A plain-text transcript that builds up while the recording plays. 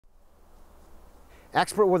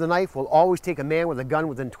Expert with a knife will always take a man with a gun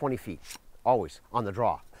within 20 feet. Always, on the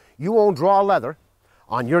draw. You won't draw leather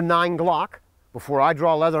on your 9 Glock before I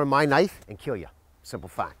draw leather on my knife and kill you. Simple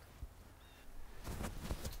fact.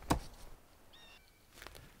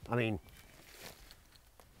 I mean,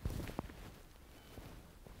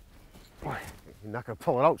 boy, you're not gonna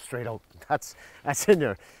pull it out straight out. That's in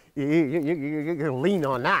there. You're gonna lean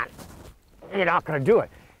on that. You're not gonna do it.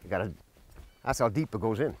 You gotta, that's how deep it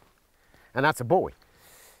goes in. And that's a Bowie.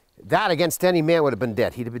 That against any man would have been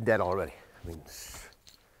dead. He'd have been dead already. I mean,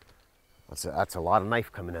 that's a lot of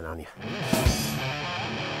knife coming in on you.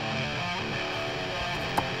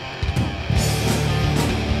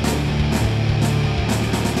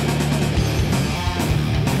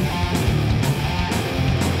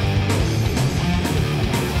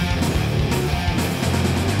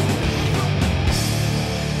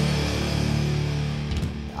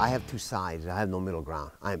 I have two sides. I have no middle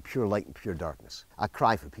ground. I am pure light and pure darkness. I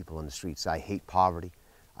cry for people on the streets. I hate poverty.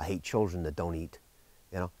 I hate children that don't eat.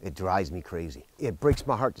 You know, it drives me crazy. It breaks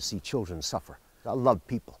my heart to see children suffer. I love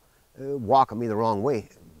people. Walking me the wrong way,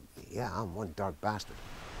 yeah, I'm one dark bastard.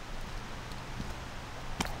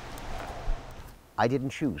 I didn't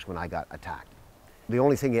choose when I got attacked. The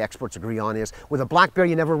only thing the experts agree on is, with a black bear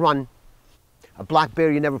you never run. A black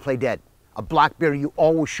bear you never play dead. A black bear you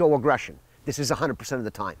always show aggression. This is 100% of the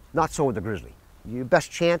time. Not so with the grizzly. Your best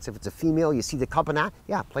chance, if it's a female, you see the cub in that,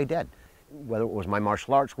 yeah, play dead. Whether it was my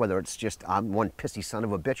martial arts, whether it's just I'm one pissy son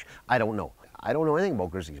of a bitch, I don't know. I don't know anything about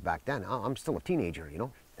grizzlies back then. I'm still a teenager, you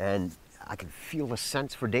know? And I could feel the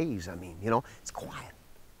sense for days. I mean, you know, it's quiet.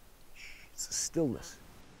 It's a stillness.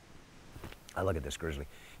 I look at this grizzly.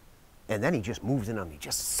 And then he just moves in on me,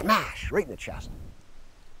 just smash, right in the chest.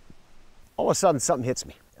 All of a sudden, something hits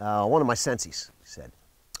me. One of my senseis said,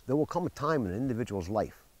 there will come a time in an individual's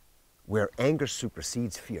life where anger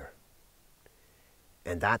supersedes fear.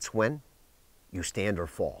 And that's when you stand or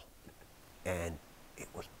fall. And it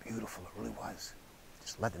was beautiful, it really was.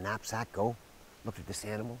 Just let the knapsack go, looked at this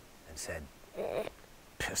animal and said,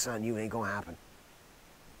 piss on you, ain't gonna happen.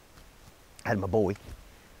 I had my Bowie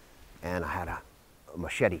and I had a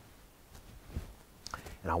machete.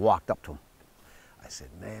 And I walked up to him. I said,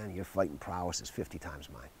 man, your fighting prowess is 50 times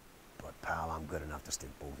mine. But pal, I'm good enough to stick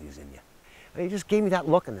both these in you. And he just gave me that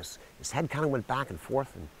look, and his head kind of went back and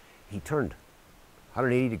forth, and he turned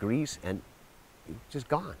 180 degrees, and he was just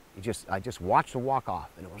gone. I just watched him walk off,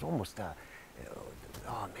 and it was almost, oh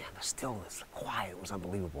man, the stillness, the quiet was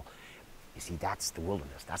unbelievable. You see, that's the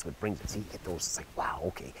wilderness. That's what brings it. See, you get those, it's like, wow,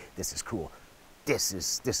 okay, this is cool. This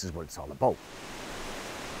is what it's all about.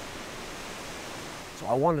 So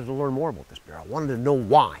I wanted to learn more about this bear. I wanted to know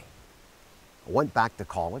why. I went back to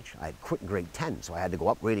college. I had quit in grade 10, so I had to go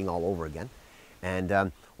up grading all over again.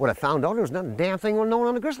 And what I found out, there was not a damn thing known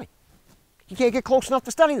on a grizzly. You can't get close enough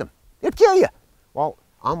to study them. It'll kill you. Well,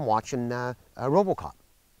 I'm watching Robocop.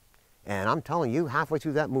 And I'm telling you, halfway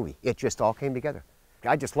through that movie, it just all came together.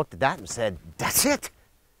 I just looked at that and said, that's it.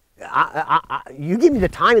 You give me the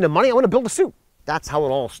time and the money, I want to build a suit. That's how it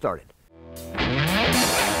all started.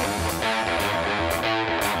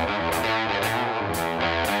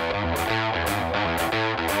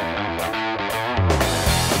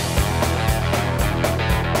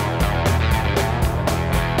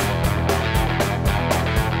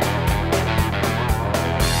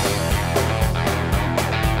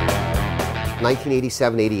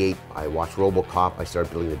 1987, 88, I watched Robocop. I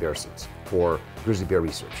started building the bear suits for grizzly bear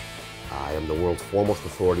research. I am the world's foremost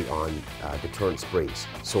authority on deterrent sprays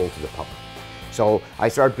sold to the public. So I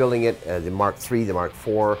started building it, the Mark III, the Mark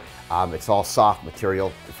IV. It's all soft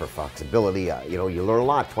material for flexibility. You know, you learn a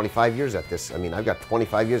lot, 25 years at this. I mean, I've got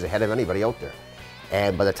 25 years ahead of anybody out there.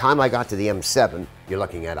 And by the time I got to the M7, you're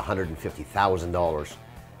looking at $150,000,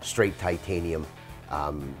 straight titanium.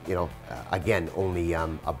 You know, again, only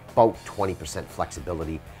about 20%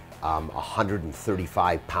 flexibility,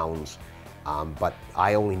 135 pounds. But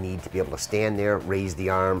I only need to be able to stand there, raise the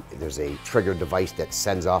arm. There's a trigger device that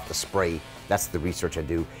sends off the spray. That's the research I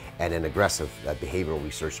do. And an aggressive behavioral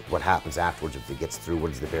research. What happens afterwards if it gets through?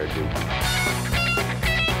 What does the bear do? Oh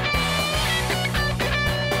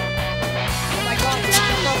my God,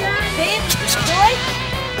 babe, Troy?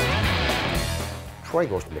 Troy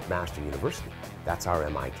goes to McMaster University. That's our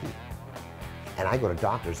MIT. And I go to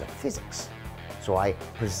doctors of physics. So I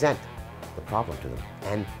present the problem to them,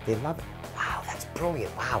 and they love it. Wow, that's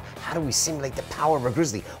brilliant. Wow, how do we simulate the power of a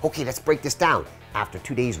grizzly? Okay, let's break this down. After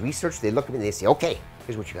 2 days research, they look at me and they say, okay,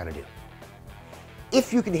 here's what you gotta do.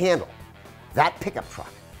 If you can handle that pickup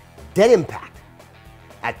truck, dead impact,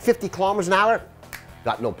 at 50 kilometers an hour,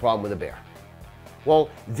 got no problem with a bear. Well,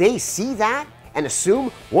 they see that and assume,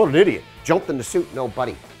 what an idiot. Jumped in the suit, no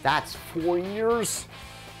buddy. That's 4 years.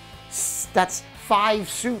 That's 5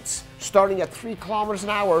 suits, starting at 3 kilometers an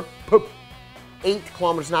hour, poop. 8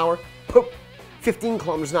 kilometers an hour, poop. 15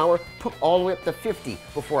 kilometers an hour, poop, all the way up to 50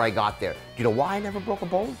 before I got there. Do you know why I never broke a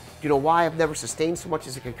bone? Do you know why I've never sustained so much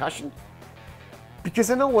as a concussion? Because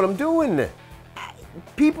I know what I'm doing.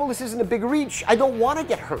 People, this isn't a big reach. I don't want to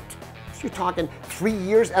get hurt. So you're talking 3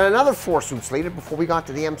 years and another 4 suits later before we got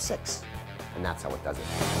to the M6. And that's how it does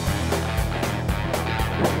it.